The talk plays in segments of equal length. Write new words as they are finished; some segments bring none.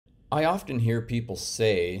I often hear people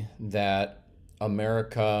say that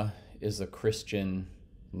America is a Christian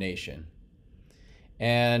nation.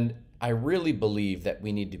 And I really believe that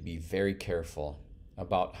we need to be very careful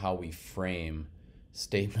about how we frame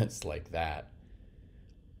statements like that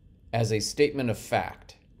as a statement of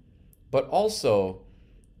fact, but also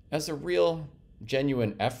as a real,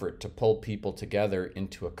 genuine effort to pull people together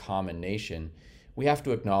into a common nation. We have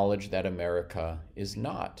to acknowledge that America is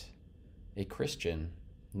not a Christian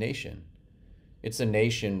nation. It's a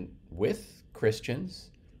nation with Christians,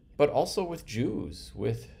 but also with Jews,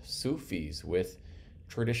 with Sufis, with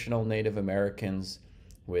traditional Native Americans,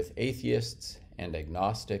 with atheists and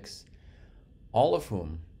agnostics, all of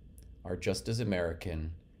whom are just as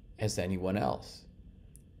American as anyone else.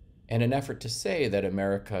 And an effort to say that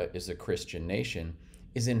America is a Christian nation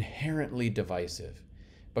is inherently divisive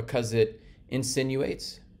because it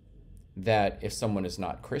insinuates that if someone is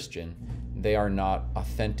not Christian, they are not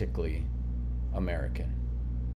authentically American.